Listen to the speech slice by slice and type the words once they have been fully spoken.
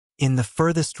In the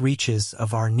furthest reaches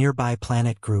of our nearby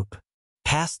planet group,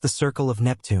 past the circle of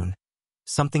Neptune,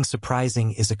 something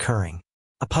surprising is occurring.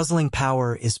 A puzzling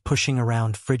power is pushing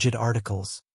around frigid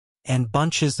articles, and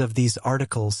bunches of these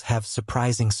articles have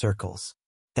surprising circles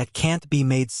that can't be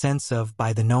made sense of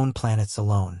by the known planets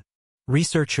alone.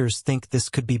 Researchers think this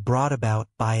could be brought about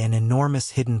by an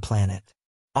enormous hidden planet,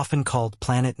 often called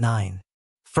Planet 9.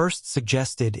 First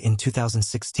suggested in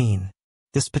 2016,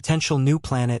 this potential new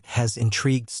planet has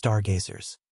intrigued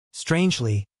stargazers.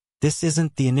 Strangely, this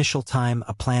isn't the initial time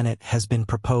a planet has been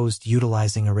proposed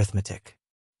utilizing arithmetic.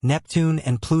 Neptune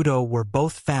and Pluto were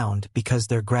both found because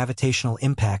their gravitational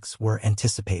impacts were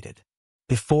anticipated.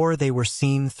 Before they were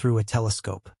seen through a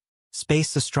telescope,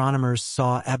 space astronomers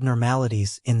saw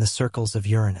abnormalities in the circles of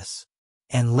Uranus,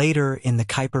 and later in the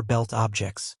Kuiper belt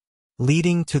objects,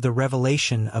 leading to the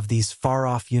revelation of these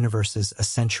far-off universes a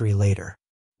century later.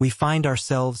 We find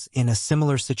ourselves in a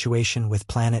similar situation with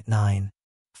Planet 9,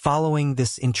 following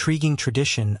this intriguing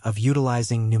tradition of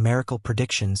utilizing numerical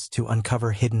predictions to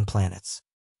uncover hidden planets.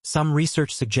 Some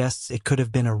research suggests it could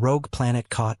have been a rogue planet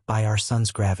caught by our sun's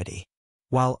gravity,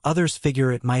 while others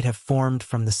figure it might have formed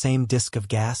from the same disk of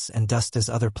gas and dust as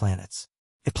other planets.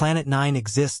 If Planet 9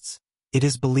 exists, it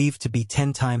is believed to be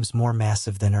 10 times more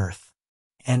massive than Earth,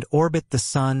 and orbit the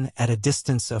Sun at a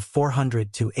distance of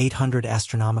 400 to 800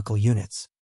 astronomical units,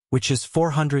 which is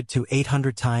 400 to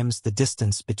 800 times the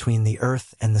distance between the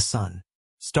Earth and the Sun.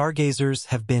 Stargazers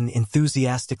have been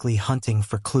enthusiastically hunting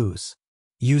for clues,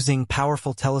 using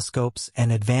powerful telescopes and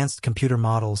advanced computer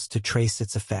models to trace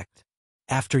its effect.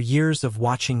 After years of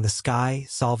watching the sky,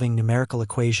 solving numerical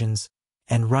equations,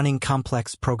 and running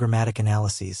complex programmatic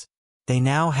analyses, they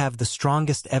now have the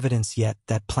strongest evidence yet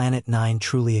that Planet 9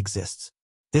 truly exists.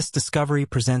 This discovery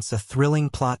presents a thrilling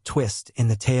plot twist in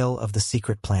the tale of the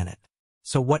secret planet.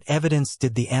 So what evidence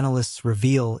did the analysts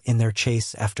reveal in their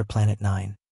chase after Planet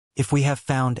 9? If we have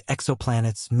found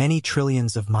exoplanets many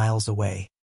trillions of miles away,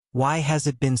 why has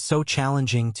it been so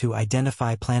challenging to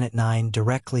identify Planet 9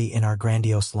 directly in our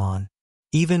grandiose lawn,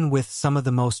 even with some of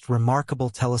the most remarkable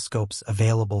telescopes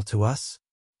available to us?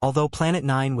 Although Planet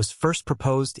 9 was first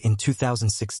proposed in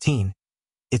 2016,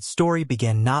 its story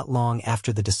began not long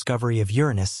after the discovery of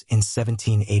Uranus in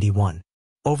 1781.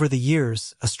 Over the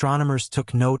years, astronomers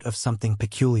took note of something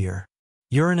peculiar.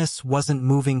 Uranus wasn't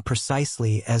moving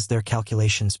precisely as their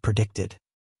calculations predicted.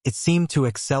 It seemed to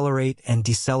accelerate and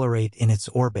decelerate in its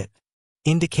orbit,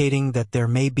 indicating that there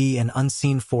may be an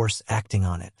unseen force acting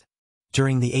on it.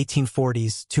 During the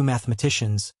 1840s, two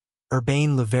mathematicians,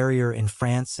 Urbain Le Verrier in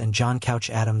France and John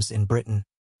Couch-Adams in Britain,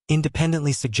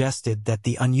 independently suggested that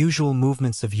the unusual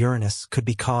movements of Uranus could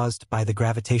be caused by the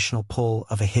gravitational pull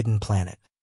of a hidden planet.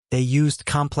 They used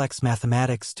complex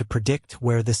mathematics to predict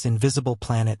where this invisible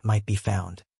planet might be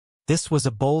found. This was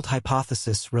a bold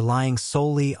hypothesis relying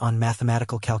solely on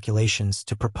mathematical calculations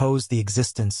to propose the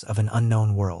existence of an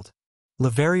unknown world. Le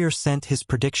Verrier sent his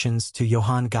predictions to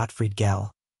Johann Gottfried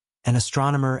Galle, an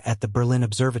astronomer at the Berlin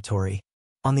Observatory,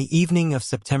 on the evening of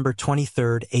September 23,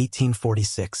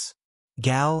 1846.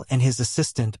 Galle and his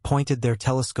assistant pointed their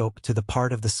telescope to the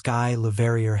part of the sky Le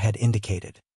Verrier had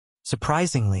indicated.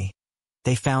 Surprisingly,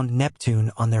 they found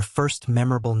Neptune on their first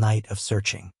memorable night of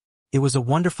searching. It was a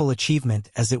wonderful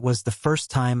achievement as it was the first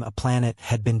time a planet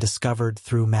had been discovered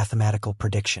through mathematical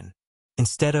prediction,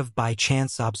 instead of by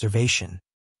chance observation.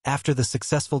 After the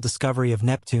successful discovery of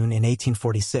Neptune in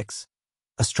 1846,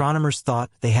 astronomers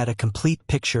thought they had a complete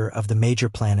picture of the major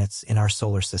planets in our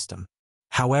solar system.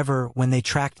 However, when they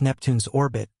tracked Neptune's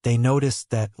orbit, they noticed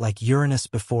that, like Uranus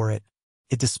before it,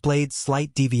 it displayed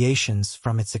slight deviations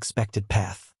from its expected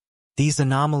path. These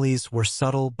anomalies were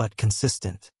subtle but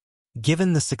consistent.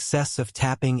 Given the success of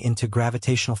tapping into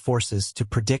gravitational forces to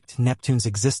predict Neptune's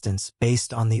existence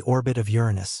based on the orbit of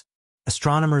Uranus,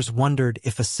 astronomers wondered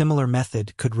if a similar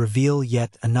method could reveal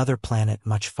yet another planet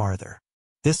much farther.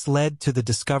 This led to the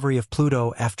discovery of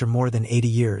Pluto after more than 80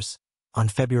 years, on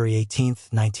February 18,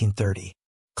 1930.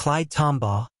 Clyde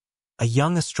Tombaugh, a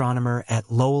young astronomer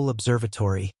at Lowell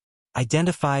Observatory,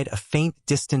 identified a faint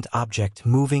distant object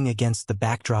moving against the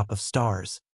backdrop of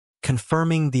stars,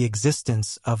 confirming the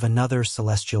existence of another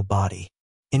celestial body.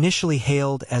 Initially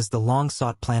hailed as the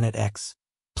long-sought Planet X,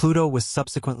 Pluto was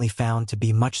subsequently found to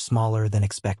be much smaller than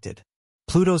expected.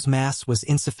 Pluto's mass was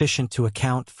insufficient to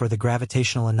account for the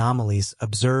gravitational anomalies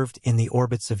observed in the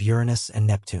orbits of Uranus and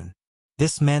Neptune.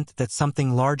 This meant that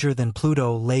something larger than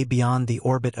Pluto lay beyond the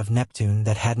orbit of Neptune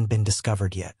that hadn't been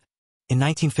discovered yet. In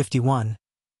 1951,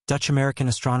 Dutch-American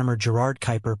astronomer Gerard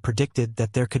Kuiper predicted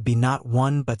that there could be not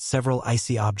one but several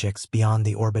icy objects beyond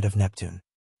the orbit of Neptune.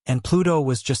 And Pluto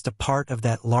was just a part of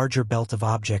that larger belt of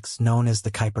objects known as the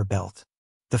Kuiper belt.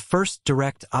 The first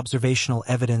direct observational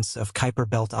evidence of Kuiper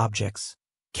Belt objects,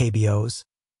 KBOs,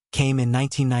 came in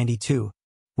 1992,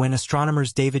 when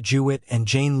astronomers David Jewitt and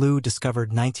Jane Liu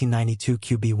discovered 1992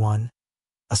 QB1,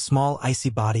 a small icy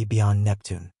body beyond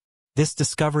Neptune. This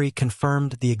discovery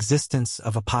confirmed the existence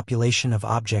of a population of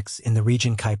objects in the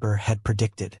region Kuiper had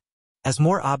predicted. As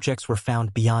more objects were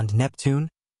found beyond Neptune,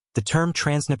 the term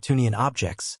transneptunian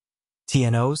objects,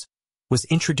 TNOs, was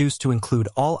introduced to include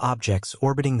all objects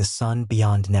orbiting the Sun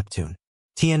beyond Neptune.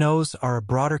 TNOs are a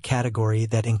broader category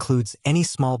that includes any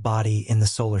small body in the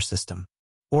solar system,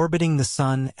 orbiting the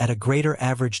Sun at a greater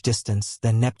average distance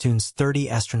than Neptune's 30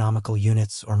 astronomical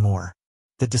units or more.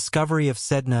 The discovery of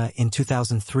Sedna in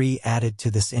 2003 added to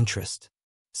this interest.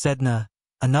 Sedna,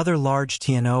 another large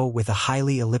TNO with a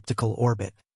highly elliptical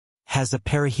orbit, has a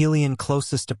perihelion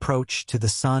closest approach to the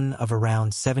Sun of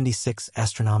around 76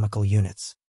 astronomical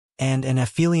units, and an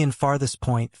aphelion farthest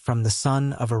point from the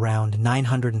Sun of around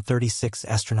 936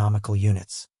 astronomical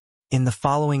units. In the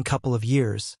following couple of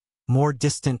years, more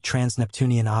distant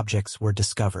transneptunian objects were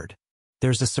discovered.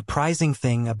 There's a surprising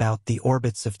thing about the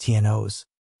orbits of TNOs.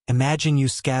 Imagine you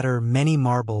scatter many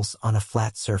marbles on a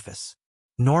flat surface.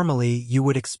 Normally, you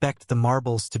would expect the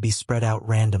marbles to be spread out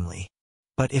randomly.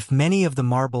 But if many of the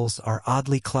marbles are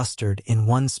oddly clustered in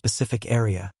one specific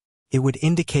area, it would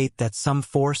indicate that some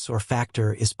force or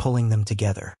factor is pulling them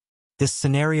together. This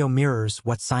scenario mirrors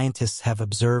what scientists have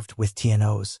observed with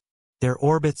TNOs. Their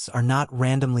orbits are not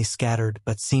randomly scattered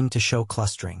but seem to show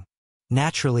clustering.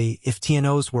 Naturally, if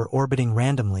TNOs were orbiting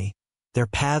randomly, their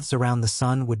paths around the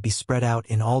Sun would be spread out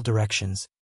in all directions,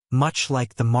 much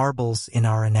like the marbles in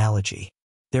our analogy.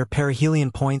 Their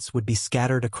perihelion points would be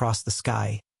scattered across the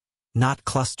sky, not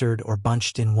clustered or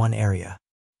bunched in one area.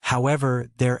 However,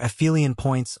 their aphelion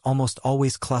points almost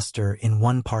always cluster in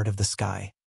one part of the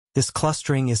sky. This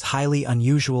clustering is highly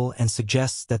unusual and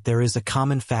suggests that there is a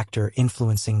common factor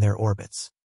influencing their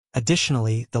orbits.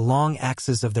 Additionally, the long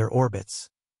axes of their orbits,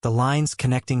 the lines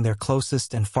connecting their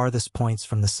closest and farthest points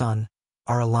from the Sun,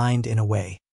 are aligned in a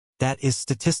way that is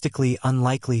statistically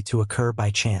unlikely to occur by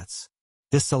chance.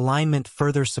 This alignment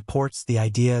further supports the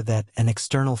idea that an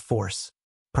external force,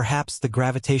 perhaps the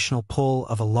gravitational pull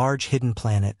of a large hidden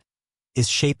planet, is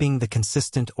shaping the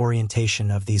consistent orientation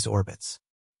of these orbits.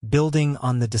 Building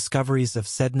on the discoveries of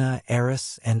Sedna,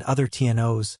 Eris, and other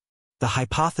TNOs, the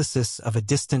hypothesis of a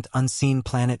distant unseen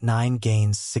Planet 9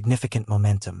 gains significant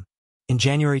momentum. In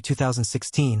January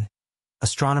 2016,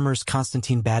 astronomers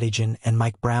Konstantin Batygin and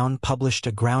Mike Brown published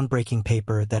a groundbreaking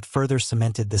paper that further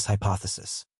cemented this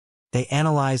hypothesis. They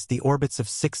analyzed the orbits of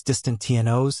 6 distant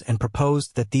TNOs and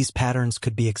proposed that these patterns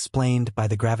could be explained by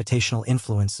the gravitational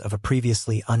influence of a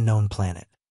previously unknown planet.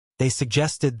 They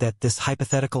suggested that this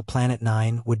hypothetical Planet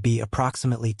 9 would be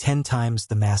approximately 10 times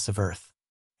the mass of Earth,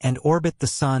 and orbit the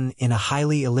Sun in a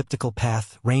highly elliptical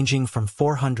path ranging from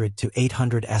 400 to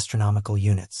 800 astronomical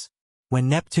units. When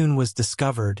Neptune was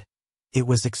discovered, it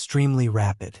was extremely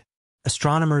rapid.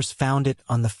 Astronomers found it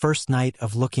on the first night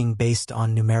of looking based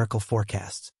on numerical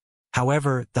forecasts.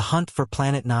 However, the hunt for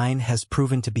Planet 9 has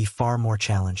proven to be far more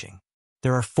challenging.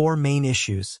 There are 4 main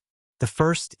issues. The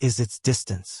first is its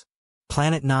distance.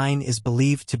 Planet 9 is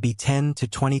believed to be 10 to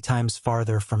 20 times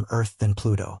farther from Earth than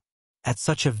Pluto. At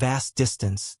such a vast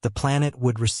distance, the planet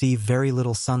would receive very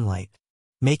little sunlight,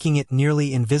 making it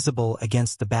nearly invisible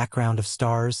against the background of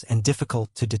stars and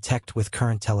difficult to detect with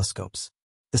current telescopes.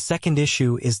 The second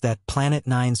issue is that Planet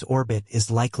 9's orbit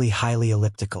is likely highly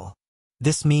elliptical.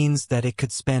 This means that it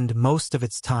could spend most of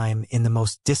its time in the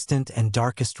most distant and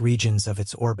darkest regions of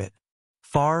its orbit,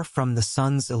 far from the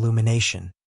Sun's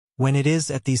illumination. When it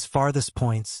is at these farthest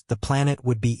points, the planet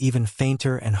would be even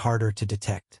fainter and harder to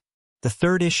detect. The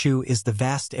third issue is the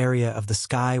vast area of the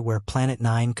sky where Planet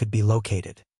 9 could be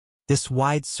located. This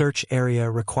wide search area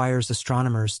requires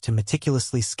astronomers to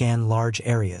meticulously scan large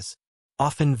areas,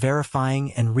 often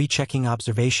verifying and rechecking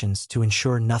observations to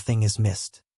ensure nothing is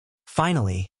missed.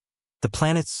 Finally, the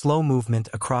planet's slow movement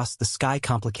across the sky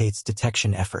complicates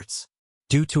detection efforts.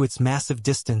 Due to its massive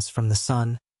distance from the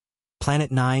Sun,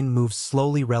 Planet 9 moves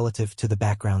slowly relative to the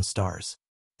background stars.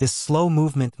 This slow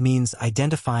movement means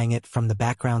identifying it from the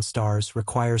background stars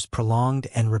requires prolonged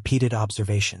and repeated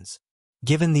observations.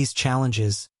 Given these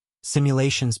challenges,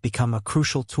 simulations become a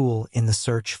crucial tool in the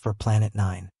search for Planet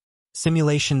 9.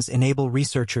 Simulations enable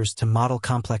researchers to model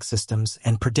complex systems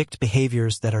and predict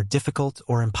behaviors that are difficult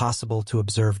or impossible to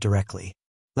observe directly.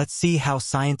 Let's see how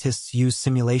scientists use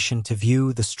simulation to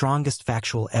view the strongest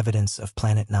factual evidence of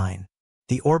Planet 9.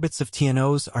 The orbits of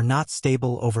TNOs are not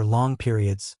stable over long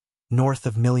periods, north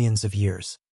of millions of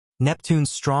years. Neptune's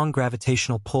strong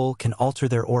gravitational pull can alter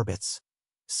their orbits,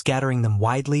 scattering them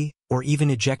widely or even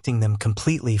ejecting them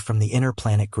completely from the inner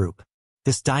planet group.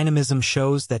 This dynamism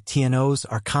shows that TNOs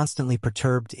are constantly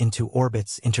perturbed into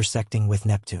orbits intersecting with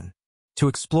Neptune. To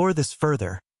explore this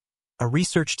further, a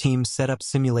research team set up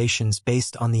simulations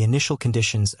based on the initial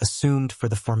conditions assumed for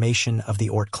the formation of the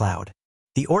Oort cloud.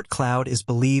 The Oort cloud is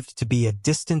believed to be a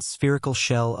distant spherical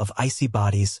shell of icy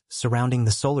bodies surrounding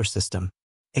the solar system,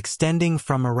 extending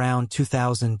from around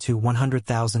 2,000 to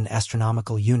 100,000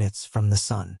 astronomical units from the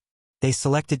Sun. They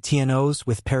selected TNOs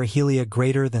with perihelia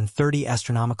greater than 30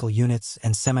 astronomical units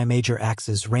and semi-major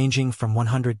axes ranging from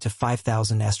 100 to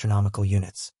 5,000 astronomical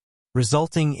units.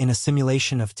 Resulting in a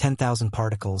simulation of 10,000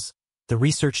 particles, the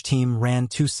research team ran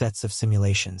two sets of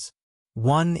simulations.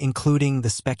 One including the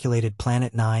speculated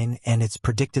Planet 9 and its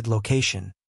predicted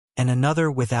location, and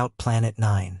another without Planet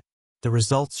 9. The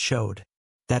results showed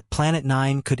that Planet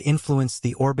 9 could influence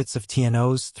the orbits of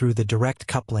TNOs through the direct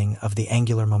coupling of the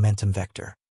angular momentum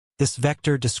vector. This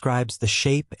vector describes the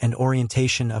shape and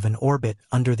orientation of an orbit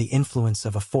under the influence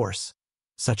of a force,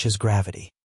 such as gravity.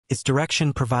 Its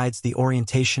direction provides the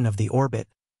orientation of the orbit,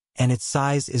 and its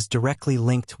size is directly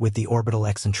linked with the orbital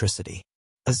eccentricity.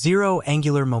 A zero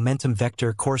angular momentum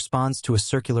vector corresponds to a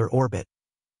circular orbit,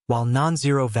 while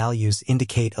non-zero values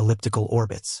indicate elliptical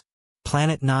orbits.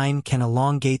 Planet 9 can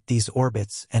elongate these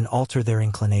orbits and alter their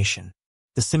inclination.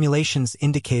 The simulations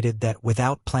indicated that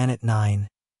without Planet 9,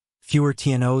 fewer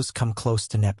TNOs come close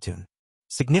to Neptune.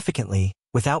 Significantly,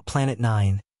 without Planet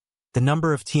 9, the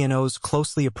number of TNOs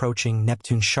closely approaching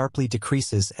Neptune sharply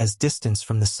decreases as distance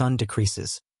from the Sun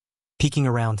decreases, peaking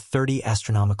around 30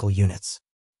 astronomical units.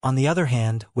 On the other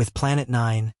hand, with Planet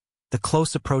 9, the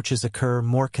close approaches occur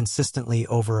more consistently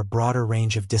over a broader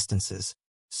range of distances,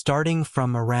 starting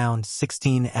from around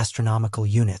 16 astronomical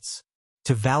units.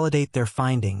 To validate their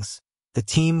findings, the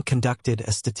team conducted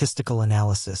a statistical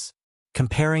analysis,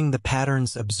 comparing the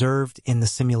patterns observed in the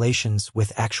simulations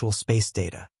with actual space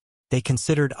data. They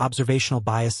considered observational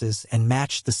biases and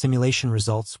matched the simulation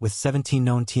results with 17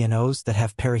 known TNOs that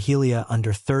have perihelia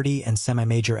under 30 and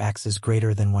semi-major axes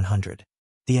greater than 100.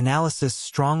 The analysis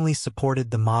strongly supported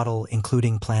the model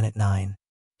including Planet 9,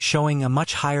 showing a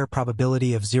much higher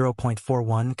probability of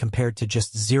 0.41 compared to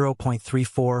just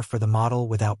 0.34 for the model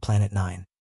without Planet 9.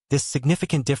 This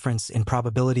significant difference in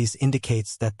probabilities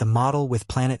indicates that the model with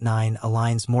Planet 9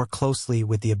 aligns more closely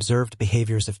with the observed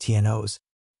behaviors of TNOs,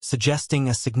 suggesting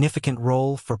a significant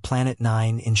role for Planet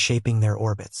 9 in shaping their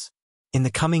orbits. In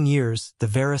the coming years, the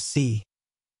Vera C.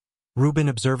 Rubin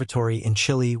Observatory in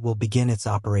Chile will begin its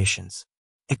operations.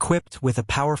 Equipped with a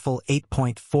powerful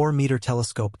 8.4-meter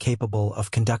telescope capable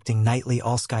of conducting nightly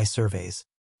all-sky surveys,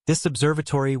 this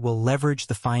observatory will leverage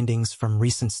the findings from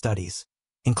recent studies,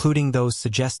 including those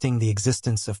suggesting the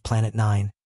existence of Planet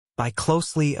 9, by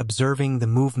closely observing the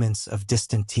movements of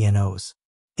distant TNOs.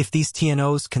 If these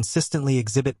TNOs consistently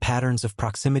exhibit patterns of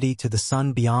proximity to the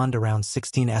Sun beyond around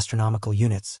 16 astronomical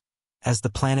units, as the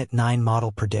Planet 9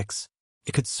 model predicts,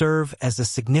 it could serve as a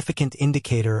significant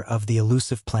indicator of the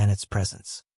elusive planet's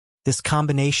presence. This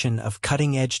combination of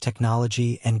cutting-edge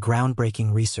technology and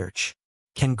groundbreaking research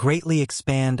can greatly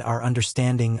expand our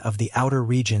understanding of the outer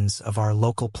regions of our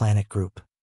local planet group.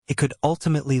 It could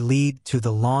ultimately lead to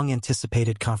the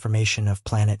long-anticipated confirmation of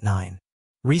Planet 9.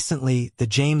 Recently, the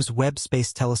James Webb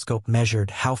Space Telescope measured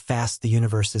how fast the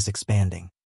universe is expanding.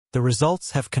 The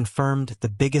results have confirmed the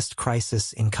biggest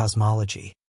crisis in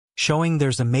cosmology, showing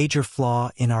there's a major flaw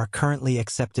in our currently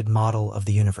accepted model of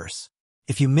the universe.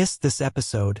 If you missed this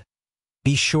episode,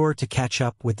 be sure to catch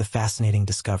up with the fascinating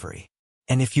discovery.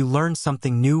 And if you learned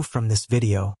something new from this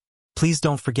video, please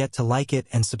don't forget to like it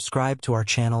and subscribe to our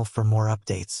channel for more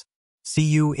updates. See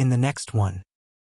you in the next one.